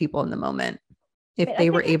meet those people in the moment, if they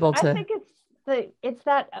were able to. I think it's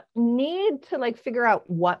that need to like figure out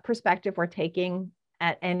what perspective we're taking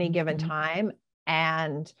at any given time,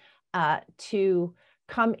 and to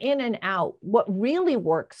come in and out. What really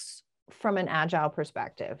works from an agile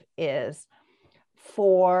perspective is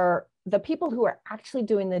for the people who are actually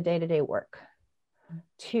doing the day-to-day work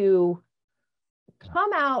to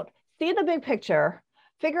come out, see the big picture,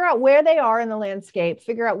 figure out where they are in the landscape,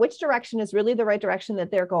 figure out which direction is really the right direction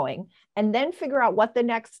that they're going, and then figure out what the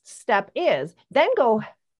next step is. Then go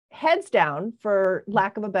heads down, for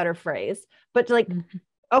lack of a better phrase, but like,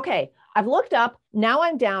 okay, I've looked up, now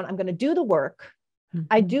I'm down, I'm going to do the work.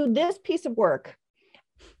 I do this piece of work.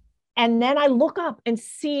 And then I look up and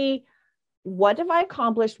see, what have I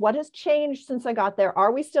accomplished? What has changed since I got there?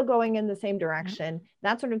 Are we still going in the same direction?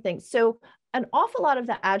 That sort of thing. So an awful lot of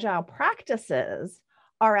the agile practices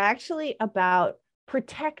are actually about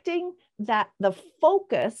protecting the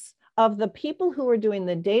focus of the people who are doing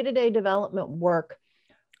the day-to-day development work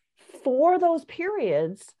for those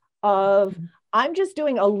periods of, I'm just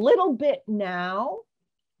doing a little bit now.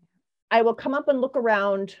 I will come up and look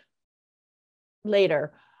around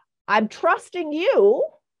later. I'm trusting you,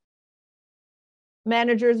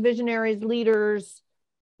 managers, visionaries, leaders,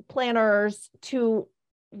 planners, to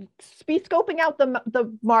be scoping out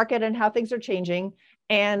the market and how things are changing,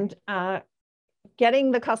 and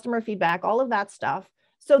getting the customer feedback, all of that stuff,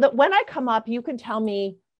 so that when I come up, you can tell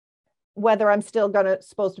me whether I'm still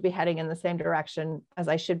supposed to be heading in the same direction as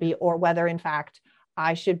I should be, or whether in fact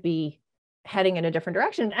I should be heading in a different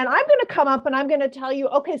direction. And I'm going to come up and I'm going to tell you,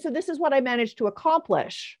 okay, so this is what I managed to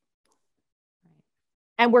accomplish.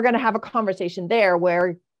 And we're going to have a conversation there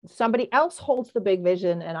where somebody else holds the big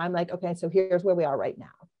vision. And I'm like, okay, so here's where we are right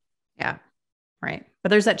now. Yeah. Right. But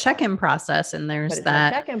there's that check-in process, and there's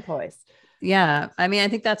that check-in place. Yeah. I mean, I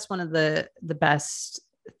think that's one of the best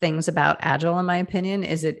things about Agile, in my opinion,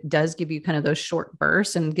 is it does give you kind of those short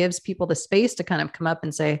bursts and gives people the space to kind of come up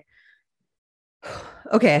and say,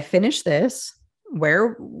 okay, I finished this.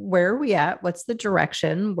 Where are we at? What's the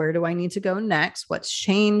direction? Where do I need to go next? What's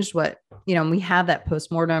changed? What, we have that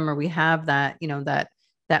postmortem, or we have that,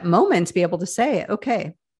 that moment to be able to say,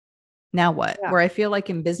 okay, now what? Yeah. Where I feel like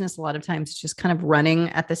in business, a lot of times it's just kind of running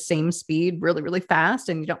at the same speed really, really fast,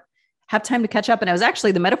 and you don't have time to catch up. And I was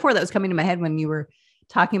actually, the metaphor that was coming to my head when you were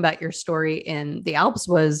talking about your story in the Alps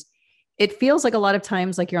was, it feels like a lot of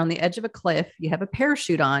times like you're on the edge of a cliff, you have a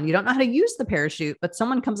parachute on, you don't know how to use the parachute, but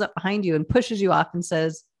someone comes up behind you and pushes you off and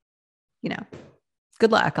says,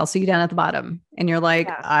 good luck, I'll see you down at the bottom. And you're like,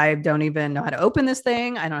 yeah. I don't even know how to open this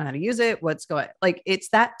thing. I don't know how to use it. What's going, like, it's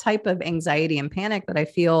that type of anxiety and panic that I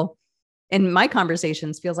feel in my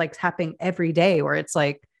conversations feels like it's happening every day, where it's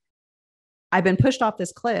like, I've been pushed off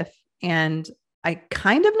this cliff and I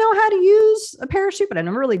kind of know how to use a parachute, but I've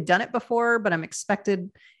never really done it before, but I'm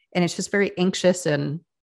expected. And it's just very anxious and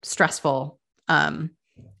stressful. And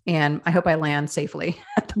I hope I land safely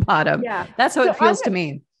at the bottom. Yeah. That's how it feels to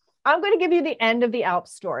me. I'm going to give you the end of the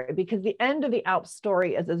Alps story, because the end of the Alps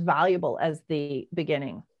story is as valuable as the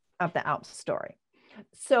beginning of the Alps story.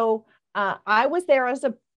 So I was there as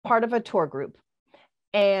a part of a tour group.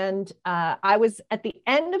 And I was at the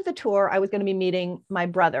end of the tour, I was going to be meeting my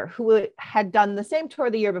brother, who had done the same tour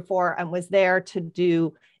the year before and was there to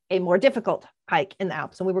do a more difficult hike in the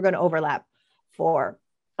Alps. And we were going to overlap for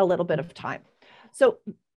a little bit of time. So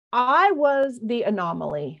I was the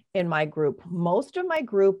anomaly in my group. Most of my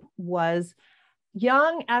group was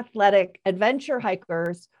young, athletic adventure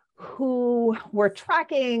hikers who were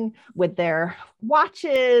tracking with their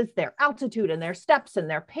watches, their altitude and their steps and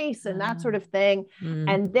their pace and that sort of thing.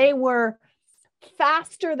 And they were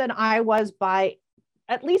faster than I was by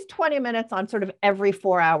at least 20 minutes on sort of every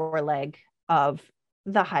 4-hour leg of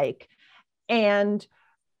the hike. And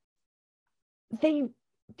they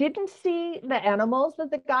didn't see the animals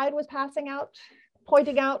that the guide was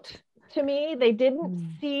pointing out to me. They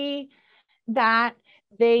didn't see that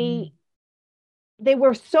they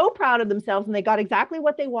were so proud of themselves and they got exactly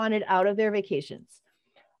what they wanted out of their vacations.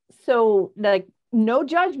 So like no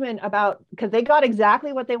judgment because they got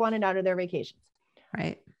exactly what they wanted out of their vacations.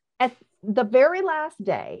 Right. At the very last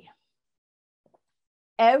day,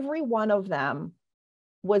 every one of them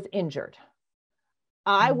was injured.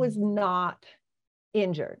 I was not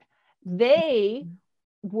injured. They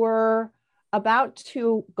were about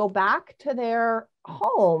to go back to their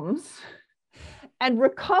homes and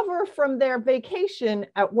recover from their vacation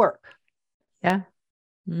at work. Yeah.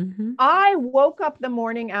 I woke up the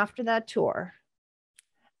morning after that tour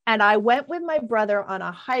and I went with my brother on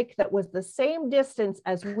a hike that was the same distance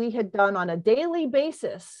as we had done on a daily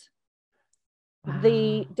basis. Wow.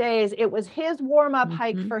 The days, it was his warm-up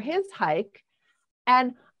hike for his hike.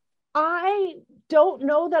 And I don't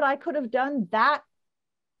know that I could have done that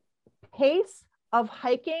pace of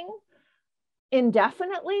hiking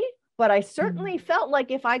indefinitely, but I certainly felt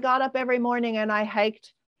like if I got up every morning and I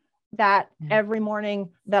hiked that every morning,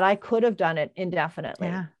 that I could have done it indefinitely.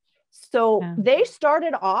 Yeah. So they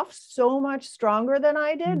started off so much stronger than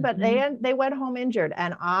I did, but they went home injured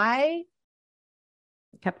and I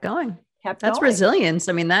kept going. That's resilience.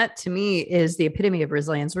 I mean, that to me is the epitome of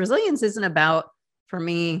resilience. Resilience isn't about, for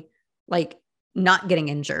me, like not getting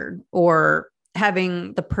injured or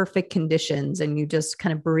having the perfect conditions and you just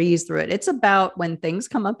kind of breeze through it. It's about when things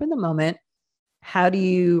come up in the moment, how do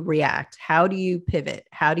you react? How do you pivot?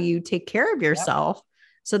 How do you take care of yourself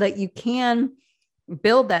so that you can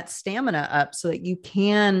build that stamina up so that you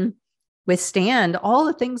can withstand all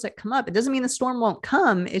the things that come up? It doesn't mean the storm won't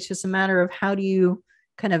come. It's just a matter of how do you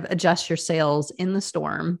kind of adjust your sails in the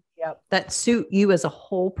storm that suit you as a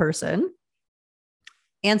whole person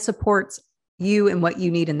and supports you and what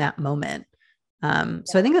you need in that moment.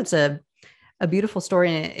 So I think that's a beautiful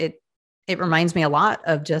story. And it reminds me a lot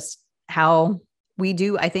of just how we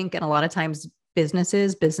do, I think, in a lot of times business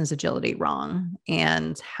agility wrong,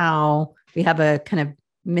 and how we have a kind of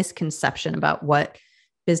misconception about what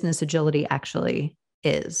business agility actually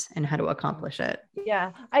is and how to accomplish it.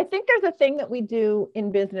 Yeah. I think there's a thing that we do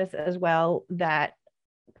in business as well that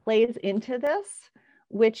plays into this,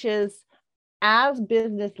 which is as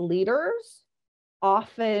business leaders,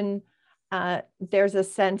 often there's a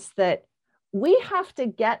sense that we have to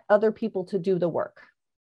get other people to do the work.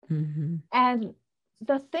 And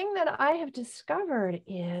the thing that I have discovered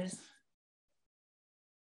is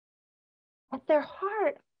at their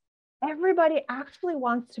heart, everybody actually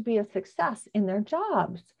wants to be a success in their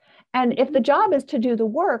jobs. And if the job is to do the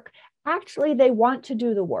work, actually they want to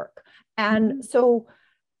do the work. And so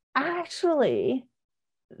actually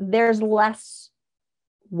there's less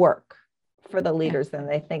work for the leaders than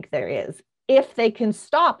they think there is, if they can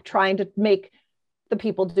stop trying to make the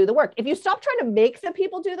people do the work. If you stop trying to make the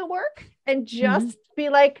people do the work and just be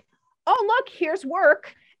like, oh, look, here's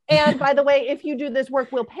work. And by the way, if you do this work,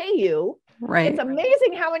 we'll pay you. Right. It's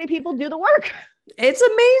amazing how many people do the work. It's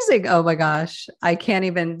amazing. Oh my gosh. I can't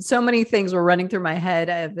even, so many things were running through my head.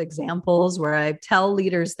 I have examples where I tell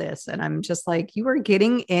leaders this, and I'm just like, you are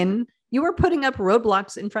getting in, you are putting up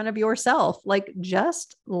roadblocks in front of yourself. Like,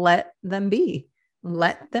 just let them be.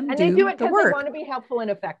 Let them and do they do it the because work. they want to be helpful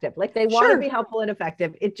and effective. Like, they want to be helpful and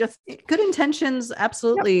effective. It just good intentions.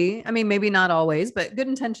 Absolutely. Yep. I mean, maybe not always, but good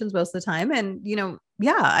intentions most of the time. And, you know,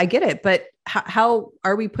 yeah, I get it. But how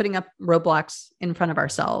are we putting up roadblocks in front of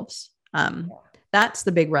ourselves? That's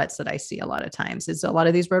the big ruts that I see a lot of times, is a lot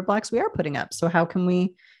of these roadblocks we are putting up. So how can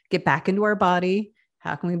we get back into our body?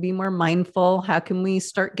 How can we be more mindful? How can we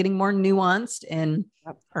start getting more nuanced in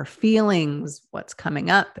our feelings, what's coming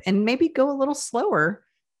up, and maybe go a little slower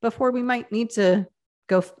before we might need to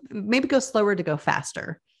go slower to go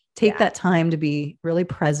faster. Take that time to be really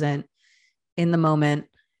present in the moment,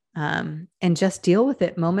 and just deal with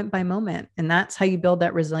it moment by moment. And that's how you build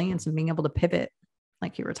that resilience and being able to pivot,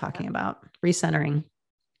 like you were talking about, recentering.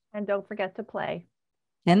 And don't forget to play.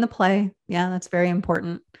 And the play. Yeah, that's very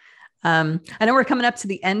important. I know we're coming up to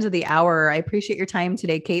the end of the hour. I appreciate your time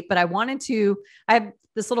today, Kate, but I have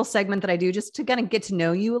this little segment that I do just to kind of get to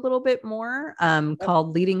know you a little bit more,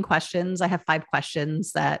 called Leading Questions. I have 5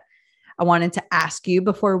 questions that I wanted to ask you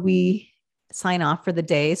before we sign off for the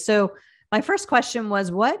day. So my first question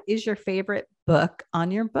was, what is your favorite book on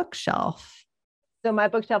your bookshelf? So my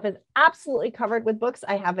bookshelf is absolutely covered with books.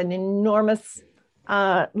 I have an enormous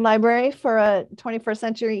library for a 21st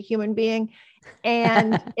century human being.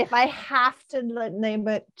 And if I have to name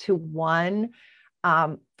it to one,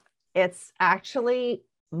 it's actually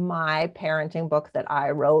my parenting book that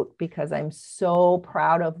I wrote, because I'm so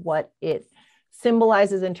proud of what it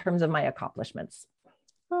symbolizes in terms of my accomplishments.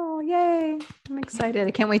 Oh, yay. I'm excited.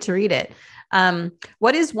 I can't wait to read it.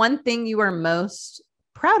 What is one thing you are most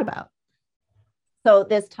proud about? So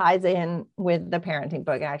this ties in with the parenting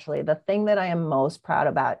book, actually. The thing that I am most proud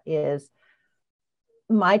about is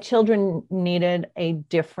my children needed a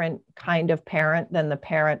different kind of parent than the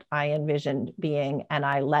parent I envisioned being. And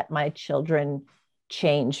I let my children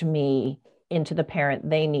change me into the parent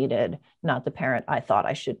they needed, not the parent I thought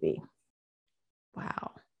I should be.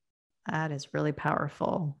 Wow. That is really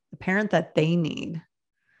powerful. The parent that they need.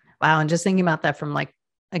 Wow. And just thinking about that from, like,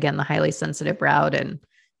 again, the highly sensitive route and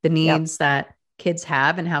the needs that kids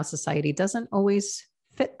have, and how society doesn't always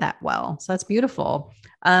fit that well. So that's beautiful.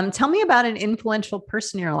 Tell me about an influential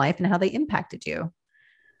person in your life and how they impacted you.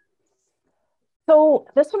 So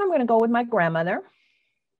this one, I'm going to go with my grandmother.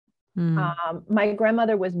 My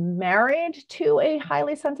grandmother was married to a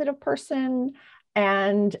highly sensitive person,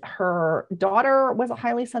 and her daughter was a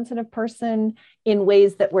highly sensitive person in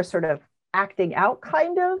ways that were sort of acting out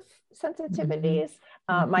kind of sensitivities.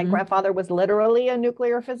 My grandfather was literally a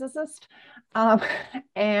nuclear physicist.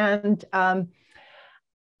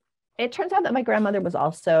 It turns out that my grandmother was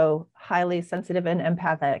also highly sensitive and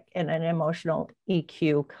empathic in an emotional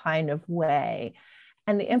EQ kind of way.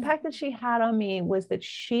 And the impact that she had on me was that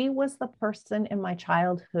she was the person in my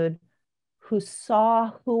childhood who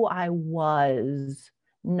saw who I was,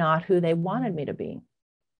 not who they wanted me to be.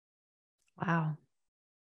 Wow.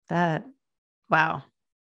 That's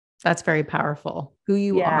very powerful. Who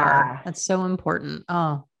you are. That's so important.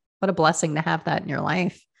 Oh, what a blessing to have that in your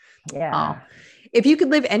life. Yeah. Oh. If you could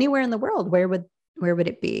live anywhere in the world, where would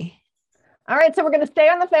it be? All right. So we're going to stay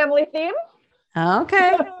on the family theme.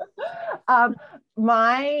 Okay.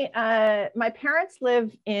 My parents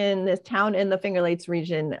live in this town in the Finger Lakes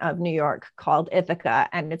region of New York called Ithaca,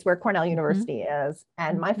 and it's where Cornell University is.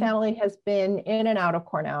 And my family has been in and out of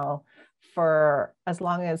Cornell for as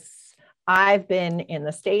long as I've been in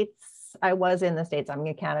the States. I was in the States. I'm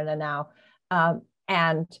in Canada now.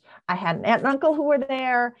 And I had an aunt and uncle who were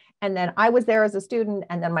there. And then I was there as a student.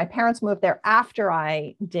 And then my parents moved there after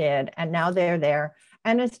I did. And now they're there.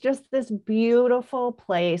 And it's just this beautiful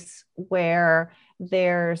place where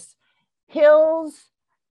there's hills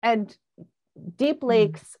and deep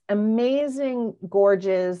lakes, amazing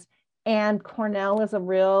gorges. And Cornell is a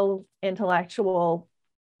real intellectual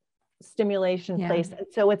stimulation place. And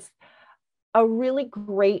so it's a really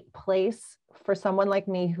great place for someone like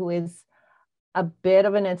me who is a bit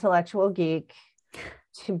of an intellectual geek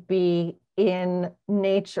to be in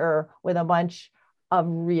nature with a bunch of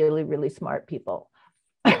really, really smart people.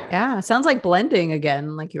 Yeah. Sounds like blending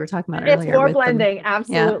again, like you were talking about It's earlier more with them. blending. Yeah.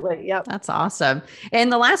 Absolutely. Yep. That's awesome.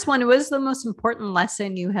 And the last one was the most important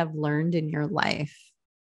lesson you have learned in your life.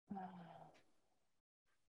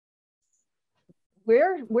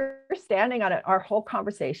 We're standing on it. Our whole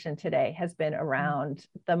conversation today has been around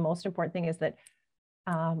the most important thing is that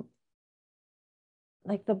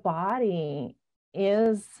like the body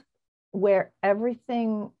is where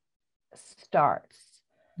everything starts.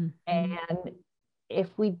 Mm-hmm. And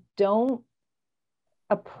if we don't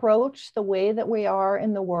approach the way that we are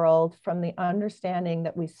in the world from the understanding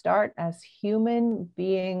that we start as human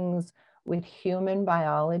beings with human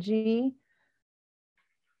biology,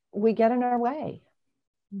 we get in our way.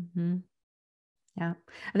 Mm-hmm. Yeah.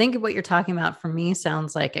 I think what you're talking about for me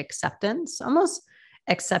sounds like acceptance, almost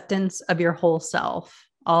acceptance of your whole self,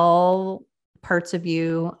 all parts of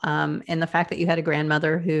you. And the fact that you had a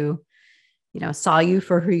grandmother who, saw you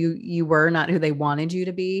for who you were, not who they wanted you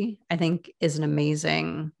to be, I think is an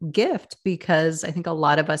amazing gift, because I think a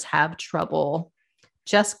lot of us have trouble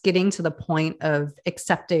just getting to the point of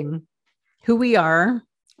accepting who we are,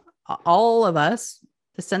 all of us,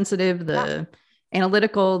 the sensitive, the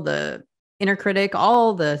analytical, the inner critic,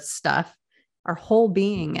 all the stuff, our whole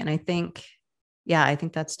being. And I think, I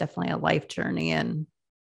think that's definitely a life journey. And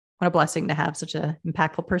what a blessing to have such an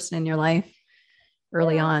impactful person in your life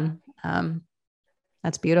early on.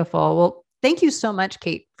 That's beautiful. Well, thank you so much,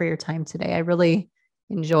 Kate, for your time today. I really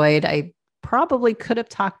enjoyed. I probably could have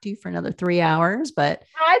talked to you for another 3 hours, but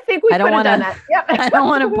I think we could have done that. Yep. I don't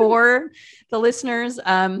want to bore the listeners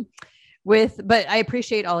but I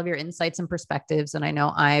appreciate all of your insights and perspectives. And I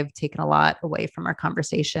know I've taken a lot away from our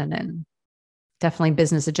conversation, and definitely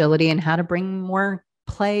business agility and how to bring more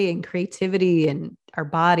play and creativity and our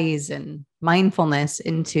bodies and mindfulness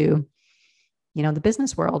into, the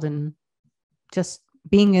business world and just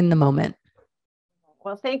being in the moment.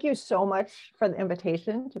 Well, thank you so much for the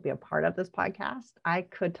invitation to be a part of this podcast. I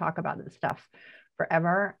could talk about this stuff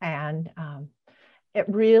forever. And it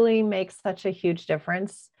really makes such a huge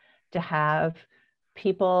difference to have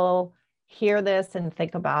people hear this and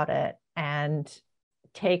think about it and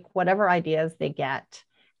take whatever ideas they get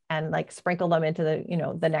and like sprinkle them into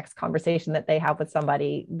the next conversation that they have with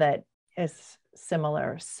somebody that is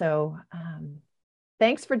similar. So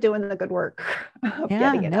thanks for doing the good work of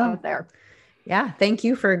getting it out there. Yeah. Thank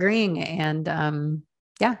you for agreeing. And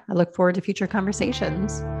I look forward to future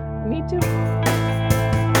conversations. Me too.